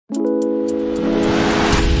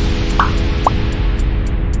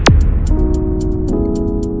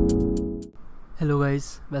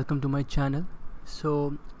guys, welcome to my channel.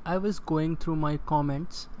 So I was going through my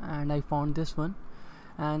comments and I found this one,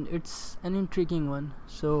 and it's an intriguing one.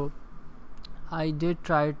 So I did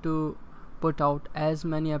try to put out as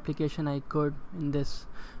many applications I could in this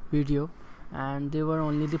video, and they were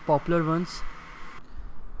only the popular ones,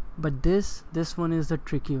 but this one is the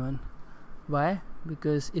tricky one. Why?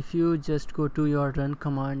 Because if you just go to your run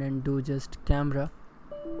command and do just camera,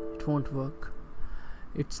 it won't work.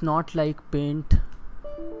 It's not like Paint,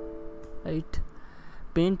 right?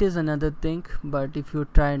 Paint is another thing, but if you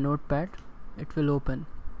try Notepad, it will open.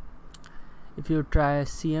 If you try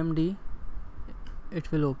CMD,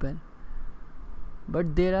 it will open.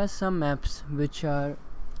 But there are some apps which are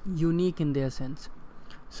unique in their sense.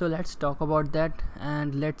 So let's talk about that,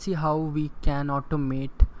 and let's see how we can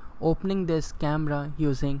automate opening this camera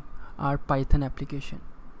using our Python application.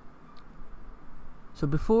 So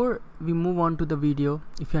before we move on to the video,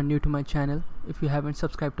 if you are new to my channel, if you haven't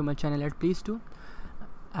subscribed to my channel yet, please do.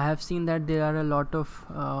 I have seen that there are a lot of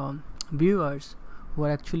viewers who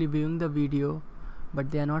are actually viewing the video, but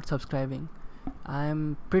they are not subscribing. I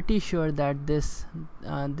am pretty sure that this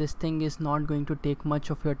thing is not going to take much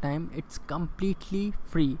of your time. It's completely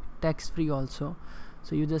free, tax free also.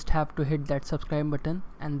 So you just have to hit that subscribe button,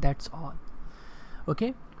 and that's all.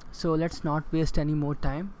 Okay, so let's not waste any more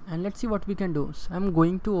time, and let's see what we can do. So I'm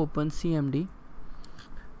going to open CMD,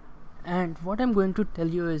 and what I'm going to tell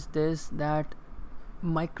you is this, that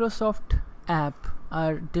Microsoft app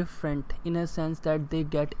are different in a sense that they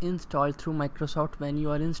get installed through Microsoft when you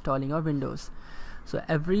are installing your Windows. So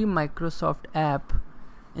every Microsoft app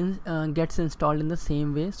gets installed in the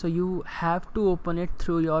same way, so you have to open it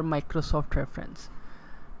through your Microsoft reference,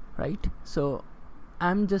 right? So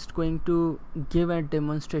I'm just going to give a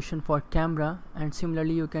demonstration for camera, and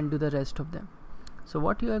similarly you can do the rest of them. So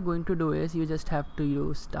what you are going to do is you just have to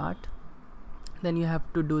use start, then you have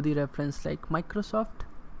to do the reference like Microsoft,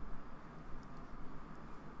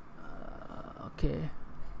 okay,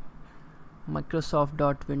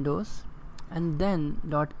 Microsoft.Windows, and then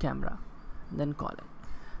 .camera, and then call it.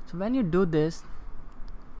 So when you do this,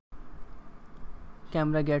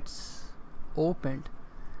 camera gets opened,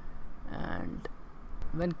 and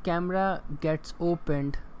when camera gets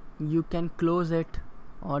opened, you can close it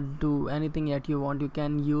or do anything that you want. You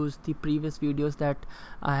can use the previous videos that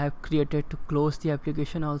I have created to close the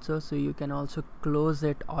application also, so you can also close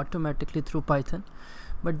it automatically through Python,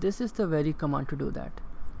 but this is the very command to do that.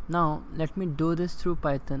 Now let me do this through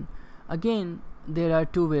Python. Again, there are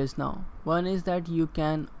two ways now. One is that you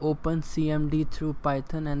can open CMD through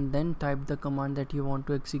Python and then type the command that you want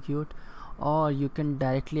to execute, or you can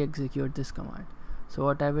directly execute this command. So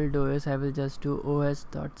what I will do is I will just do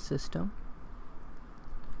os.system,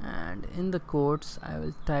 and in the quotes I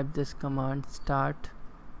will type this command start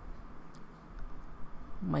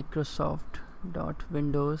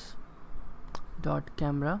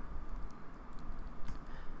Microsoft.Windows.camera.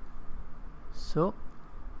 So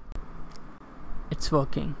it's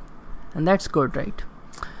working, and that's good, right?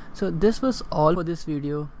 So this was all for this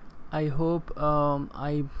video. I hope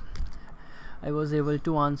I was able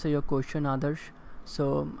to answer your question, Adarsh.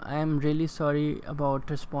 So I am really sorry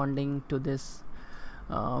about responding to this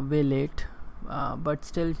way late, but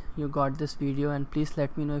still you got this video, and please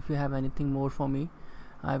let me know if you have anything more for me.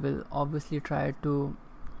 I will obviously try to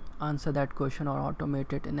answer that question or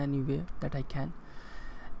automate it in any way that I can.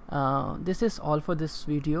 This is all for this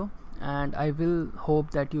video, and I will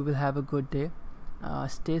hope that you will have a good day.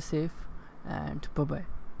 Stay safe, and bye bye.